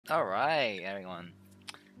Alright, everyone.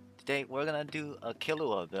 Today we're gonna do a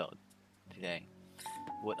Killua build today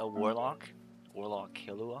with a Warlock. Warlock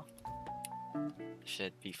Killua.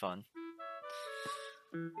 Should be fun.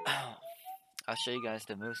 I'll show you guys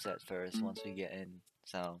the moveset first once we get in.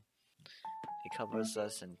 So, it covers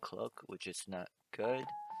us in Cloak, which is not good.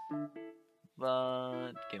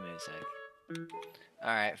 But, give me a sec.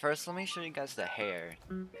 Alright, first let me show you guys the hair.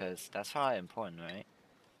 Because that's probably important, right?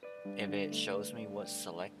 If it shows me what's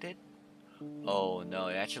selected. Oh no,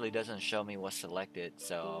 it actually doesn't show me what's selected,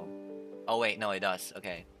 so... Oh wait, no it does,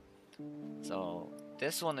 okay. So,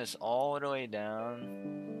 this one is all the way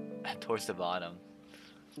down towards the bottom.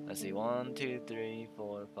 Let's see, 1, 2, 3,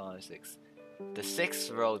 4, 5, 6. The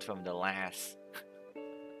 6th row from the last.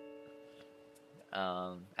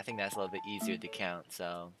 I think that's a little bit easier to count,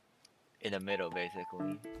 so... In the middle,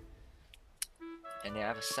 basically. And they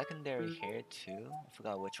have a secondary here too. I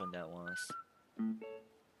forgot which one that was.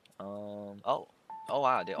 Oh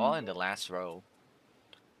wow, they're all in the last row.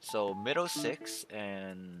 So middle 6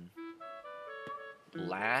 and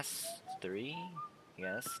last 3,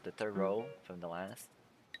 yes, the 3rd row from the last.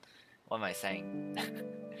 What am I saying?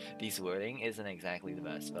 This wording isn't exactly the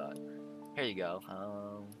best, but here you go.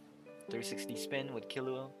 360 spin with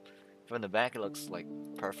Killua. From the back, it looks like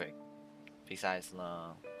perfect. Besides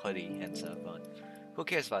the hoodie and stuff, but who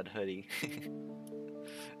cares about the hoodie?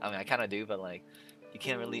 I mean, I kind of do, but like, you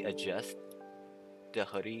can't really adjust the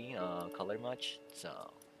hoodie color much,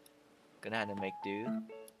 so gonna have to make do.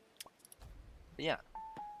 But yeah,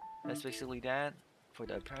 that's basically that for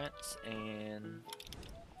the appearance. And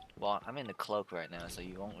well, I'm in the cloak right now, so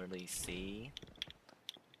you won't really see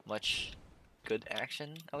much good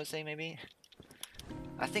action, I would say. Maybe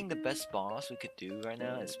I think the best boss we could do right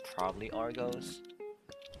now is probably Argos.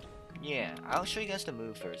 Yeah, I'll show you guys the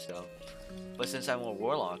move first though. But since I'm a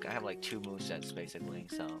Warlock, I have like 2 movesets basically,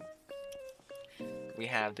 so we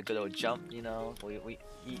have the good old jump, you know.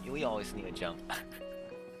 We always need a jump.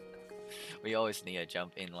 We always need a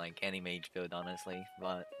jump in like any mage build, honestly.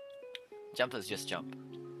 But jump is just jump.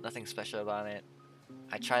 Nothing special about it.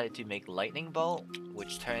 I tried to make lightning bolt,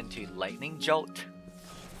 which turned to lightning jolt.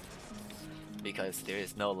 Because there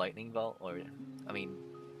is no lightning bolt, or I mean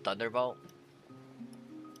thunderbolt.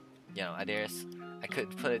 You know, I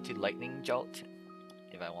could put it to lightning jolt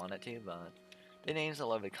if I wanted to, but the name's a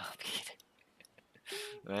little bit complicated.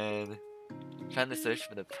 Man, trying to search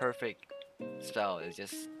for the perfect spell is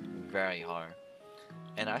just very hard.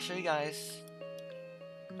 And I'll show you guys.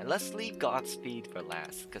 And let's leave Godspeed for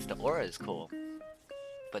last, because the aura is cool.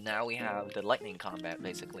 But now we have the lightning combat,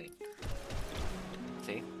 basically.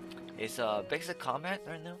 See? It's basic combat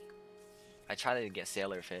right now. I tried to get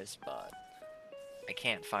Sailor Fist, but I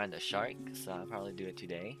can't find the shark, so I'll probably do it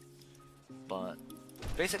today. But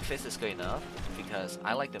basic fist is good enough because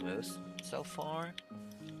I like the moves so far.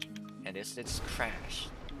 And it's crash.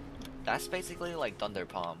 That's basically like Thunder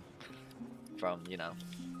Palm from, you know,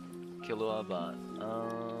 Killua, but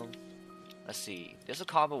let's see. There's a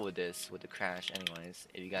combo with this with the crash anyways.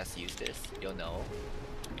 If you guys use this, you'll know.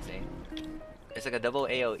 See? It's like a double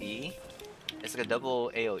AoE. It's like a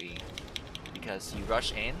double AoE because you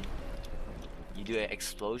rush in, you do an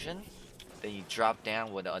explosion, then you drop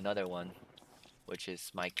down with another one, which is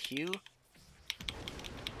my Q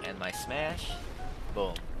and my smash.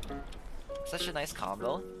 Boom. Such a nice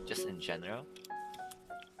combo, just in general.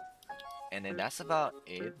 And then that's about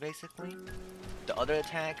it, basically. The other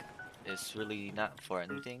attack is really not for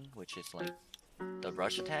anything, which is like the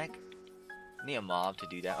rush attack. Need a mob to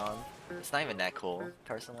do that on. It's not even that cool,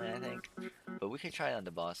 personally, I think. But we could try it on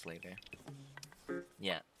the boss later.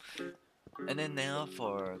 Yeah. And then now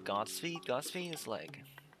for Godspeed. Godspeed is like...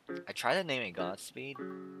 I tried to name it Godspeed,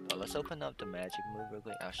 but let's open up the magic move real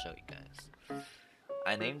quick. I'll show you guys.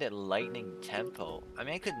 I named it Lightning Tempo. I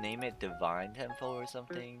mean, I could name it Divine Tempo or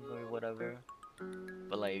something, or whatever.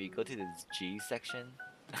 But like, if you go to the G section,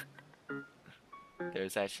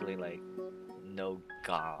 there's actually like no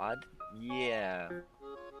god. Yeah.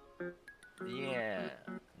 Yeah.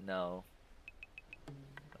 No.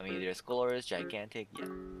 I mean, there's glorious, gigantic, yeah.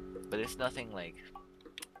 But there's nothing like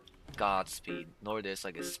Godspeed, nor there's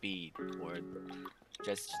like a speed word.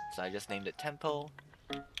 So I just named it Tempo,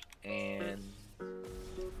 and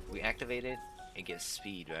we activate it, it gets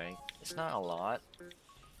speed, right? It's not a lot,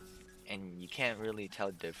 and you can't really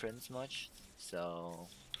tell difference much, so...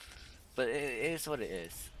 But it is what it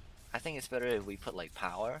is. I think it's better if we put like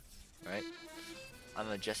power, right? I'm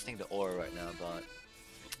adjusting the aura right now, but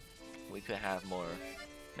we could have more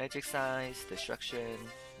magic size, destruction,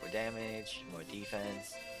 more damage, more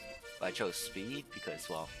defense. But I chose speed because,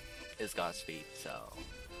 well, it's got speed, so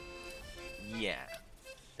yeah.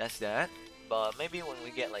 that's that. But maybe when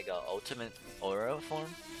we get like a ultimate aura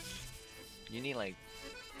form, you need like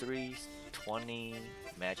 320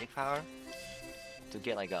 magic power to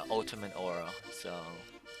get like a ultimate aura. So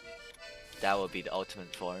that would be the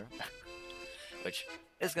ultimate form, which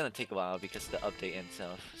is gonna take a while because of the update and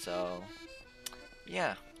stuff. So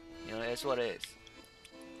yeah, you know, it's what it is.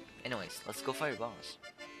 Anyways, let's go fight boss.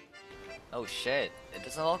 Oh shit, it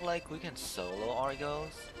doesn't look like we can solo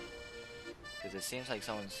Argos. Because it seems like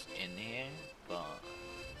someone's in here, but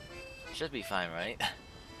should be fine, right?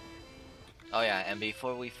 Oh yeah, and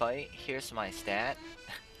before we fight, here's my stat.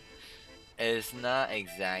 It's not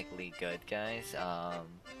exactly good, guys.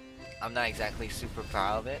 I'm not exactly super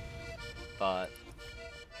proud of it, but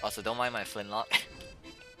also don't mind my flintlock.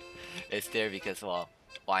 It's there because, well,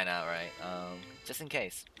 why not, right? Just in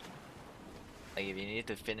case. Like if you need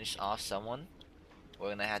to finish off someone, we're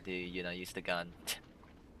gonna have to, you know, use the gun.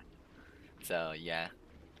 So yeah.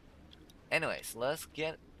 Anyways, let's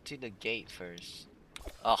get to the gate first.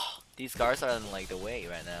 Oh, these guards are in like the way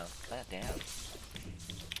right now. God damn.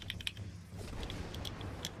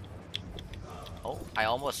 Oh, I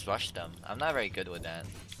almost rushed them. I'm not very good with that.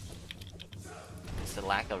 It's the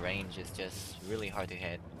lack of range is just really hard to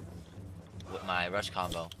hit with my rush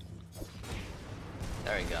combo.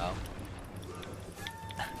 There we go.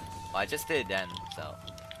 Well, I just did it then, so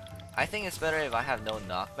I think it's better if I have no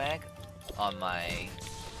knockback on my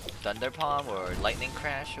Thunder Palm or Lightning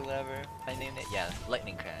Crash or whatever I named it. Yeah,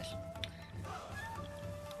 Lightning Crash.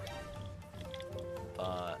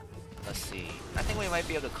 But let's see. I think we might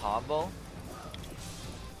be able to combo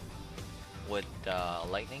with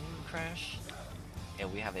Lightning Crash,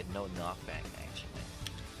 and we have a no knockback actually.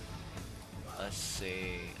 Let's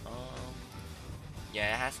see.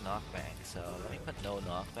 Yeah, it has knockback, so let me put no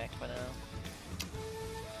knockback for now.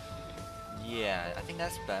 Yeah, I think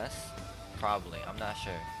that's best. Probably, I'm not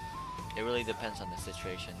sure. It really depends on the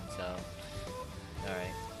situation, so...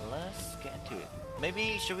 Alright, let's get into it.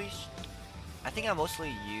 Maybe, should we... I think I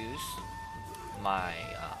mostly use my,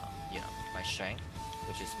 you know, my strength,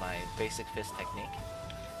 which is my basic fist technique.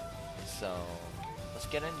 So, let's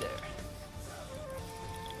get in there.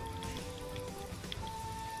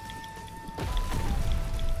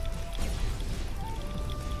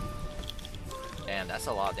 Damn, that's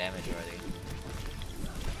a lot of damage already.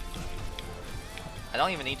 I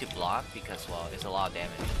don't even need to block because, well, it's a lot of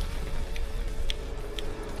damage.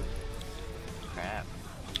 Crap.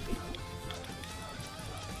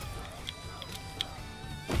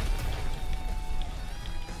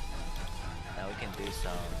 Now we can do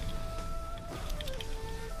some...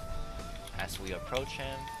 As we approach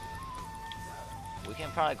him, we can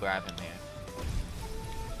probably grab him here.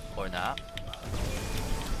 Or not.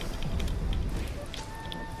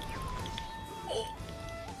 Oh!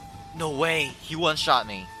 No way! He one-shot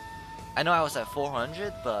me! I know I was at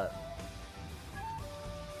 400, but...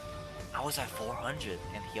 I was at 400,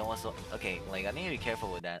 and he almost... Okay, like, I need to be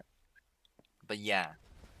careful with that. But yeah.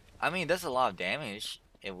 I mean, there's a lot of damage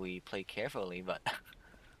if we play carefully, but...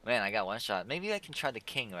 Man, I got one shot. Maybe I can try the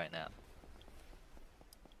king right now.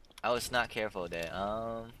 I was not careful there.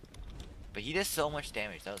 But he did so much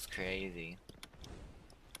damage. That was crazy.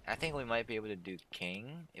 I think we might be able to do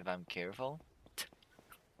king if I'm careful.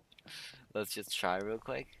 Let's just try real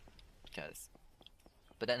quick.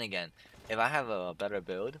 But then again, if I have a better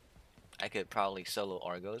build, I could probably solo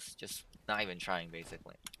Argos, just not even trying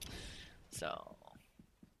basically. So,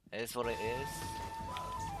 it is what it is.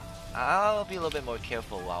 I'll be a little bit more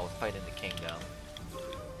careful while fighting the king though.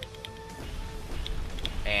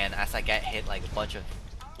 And as I get hit like a bunch of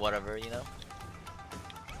whatever, you know.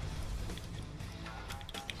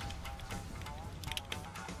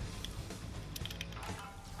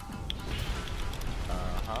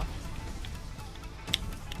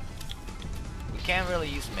 We can't really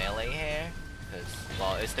use melee here, because,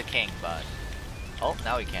 well, it's the king, but... Oh,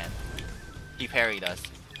 now we can. He parried us.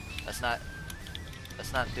 Let's not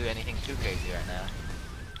do anything too crazy right now.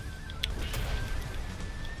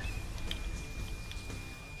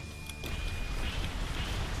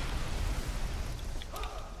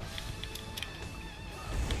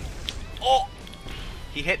 Oh!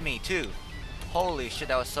 He hit me too. Holy shit,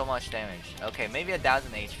 that was so much damage. Okay, maybe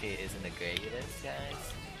 1000 HP isn't the greatest,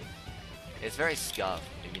 guys. It's very scuffed,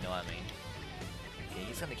 if you know what I mean. Okay,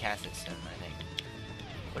 he's gonna cast it soon, I think.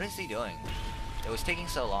 What is he doing? It was taking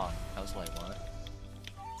so long. I was like, what?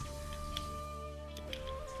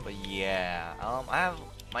 But yeah, I have...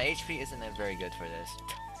 My HP isn't very good for this.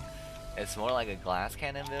 It's more like a glass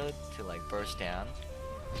cannon build to like burst down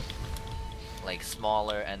like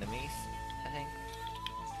smaller enemies, I think.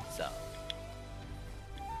 So,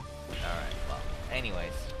 alright, well,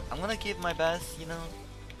 anyways, I'm gonna give my best, you know,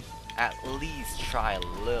 at least try a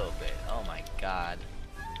little bit. Oh my god.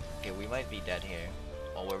 Okay, we might be dead here.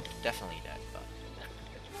 Well, we're definitely dead, but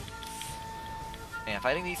and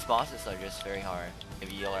fighting these bosses are just very hard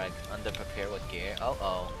if you're like underprepared with gear.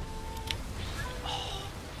 Oh.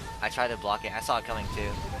 I tried to block it. I saw it coming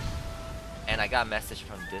too. And I got a message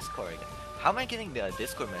from Discord. How am I getting the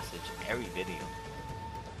Discord message every video?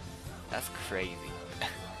 That's crazy.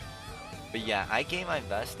 But yeah, I gave my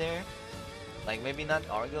best there. Like maybe not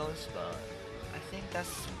Argos, but I think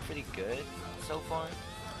that's pretty good so far.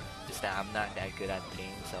 Just that I'm not that good at the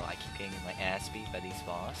game, so I keep getting my ass beat by these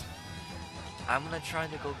boss. I'm gonna try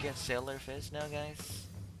to go get Sailor Fish now, guys.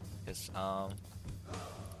 Cause how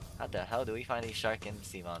the hell do we find a shark and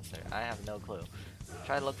sea monster? I have no clue.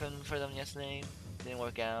 Tried looking for them yesterday, didn't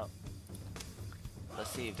work out.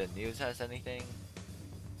 Let's see if the news has anything.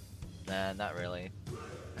 Nah, not really.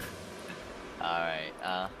 Alright,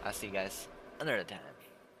 I'll see you guys another time.